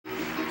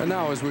And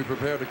now, as we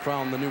prepare to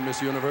crown the new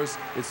Miss Universe,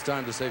 it's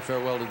time to say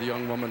farewell to the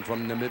young woman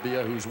from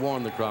Namibia who's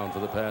worn the crown for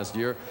the past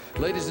year.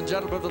 Ladies and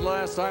gentlemen, for the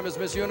last time as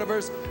Miss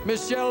Universe,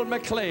 Michelle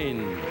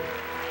McLean.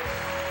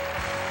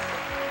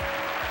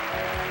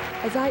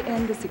 As I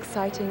end this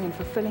exciting and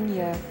fulfilling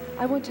year,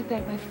 I want to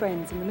thank my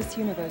friends in the Miss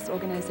Universe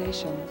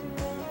organization.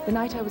 The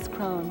night I was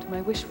crowned,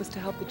 my wish was to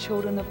help the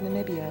children of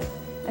Namibia,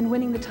 and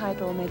winning the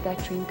title made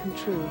that dream come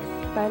true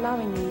by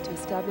allowing me to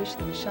establish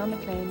the Michelle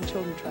McLean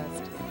Children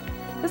Trust.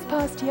 This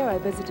past year, I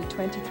visited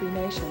 23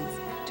 nations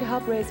to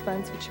help raise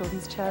funds for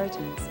children's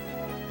charities.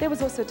 There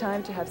was also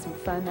time to have some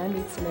fun and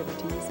meet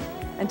celebrities,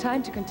 and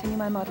time to continue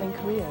my modeling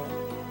career.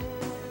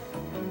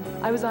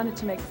 I was honored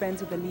to make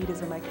friends with the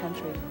leaders of my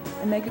country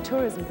and make a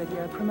tourism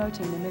video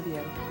promoting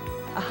Namibia.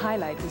 A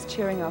highlight was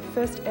cheering our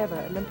first ever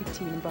Olympic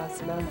team in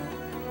Barcelona.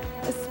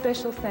 A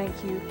special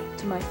thank you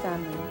to my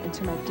family and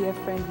to my dear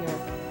friend here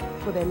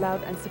for their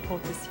love and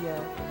support this year.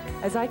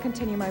 As I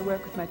continue my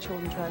work with my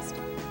Children Trust,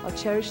 I'll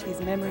cherish these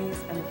memories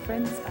and the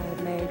friends I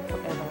have made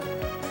forever.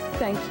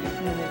 Thank you,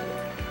 Namibia.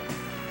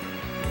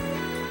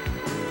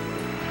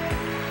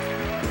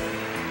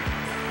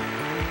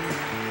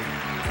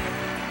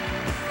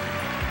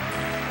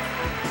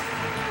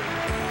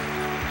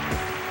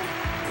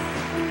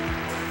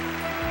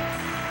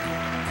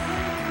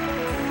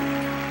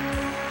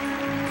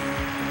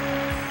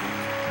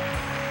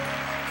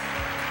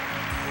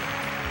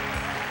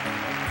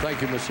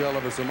 Thank you, Michelle,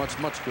 ever so much.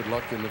 Much good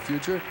luck in the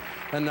future.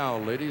 And now,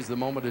 ladies, the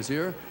moment is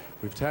here.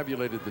 We've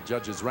tabulated the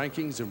judges'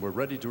 rankings, and we're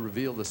ready to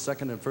reveal the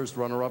second and first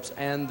runner-ups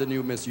and the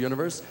new Miss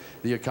Universe.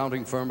 The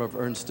accounting firm of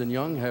Ernst &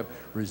 Young have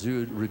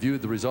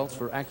reviewed the results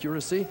for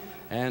accuracy,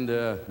 and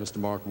Mr.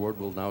 Mark Ward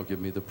will now give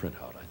me the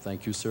printout. I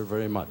thank you, sir,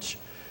 very much.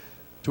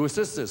 To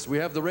assist us, we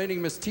have the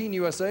reigning Miss Teen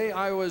USA,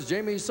 Iowa's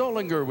Jamie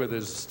Solinger, with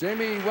us.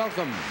 Jamie,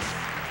 welcome.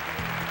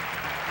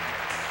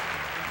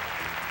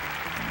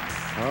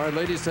 All right,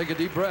 ladies, take a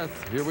deep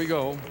breath. Here we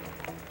go.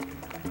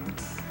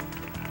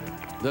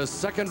 The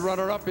second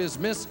runner-up is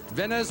Miss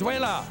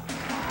Venezuela.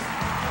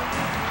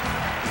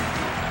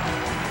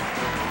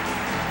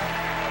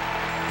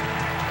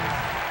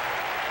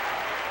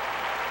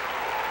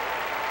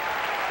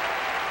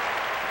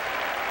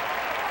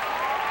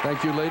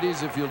 Thank you,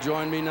 ladies. If you'll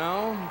join me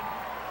now.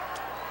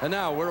 And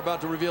now, we're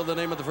about to reveal the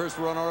name of the first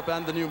runner-up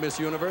and the new Miss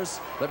Universe.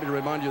 Let me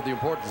remind you of the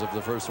importance of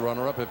the first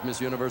runner-up. If Miss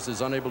Universe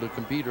is unable to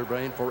compete or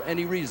reign for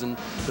any reason,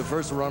 the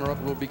first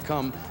runner-up will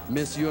become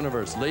Miss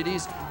Universe.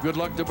 Ladies, good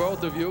luck to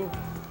both of you.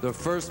 The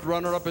first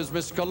runner-up is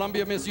Miss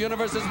Colombia. Miss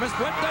Universe is Miss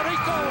Puerto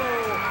Rico,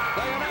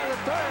 Diana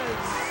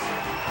Torres.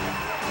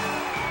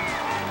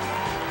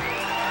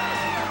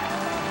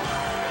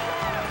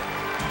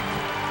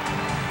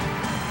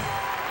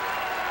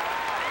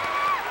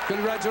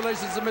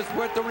 Congratulations to Miss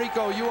Puerto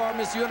Rico. You are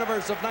Miss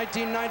Universe of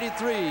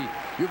 1993.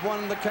 You've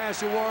won the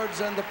cash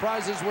awards and the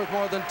prizes worth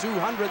more than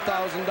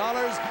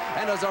 $200,000.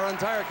 And as our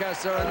entire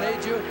cast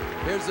serenade you,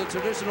 here's the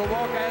traditional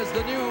walk as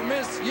the new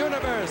Miss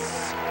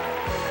Universe.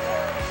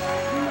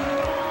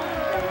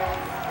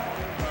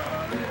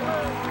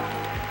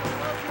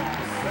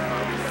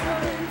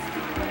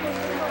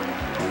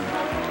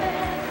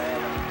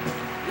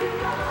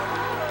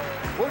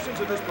 Portions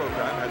of this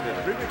program have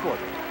been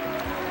pre-recorded.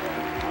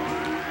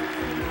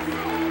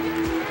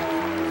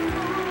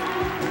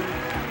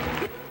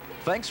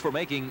 Thanks for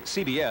making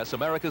CBS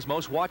America's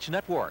Most Watched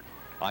Network.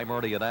 I'm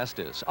Ernie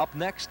Anastas. Up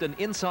next, an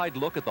inside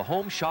look at the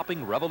home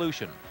shopping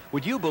revolution.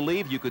 Would you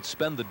believe you could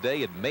spend the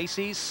day at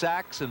Macy's,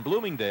 Saks, and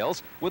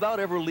Bloomingdale's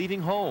without ever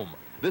leaving home?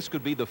 This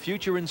could be the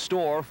future in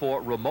store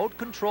for remote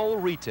control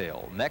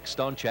retail. Next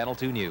on Channel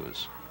 2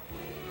 News.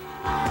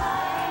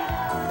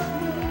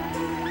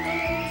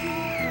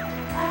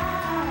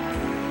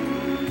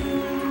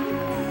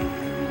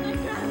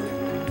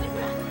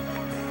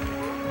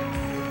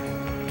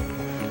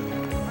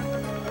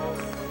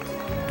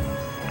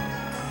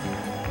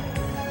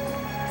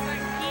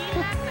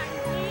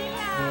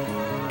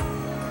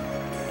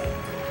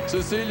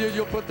 Cecilia,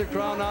 you'll put the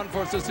crown on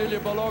for Cecilia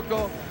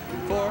Boloco,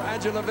 for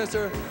Angela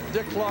Visser,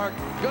 Dick Clark.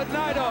 Good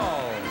night,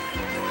 all.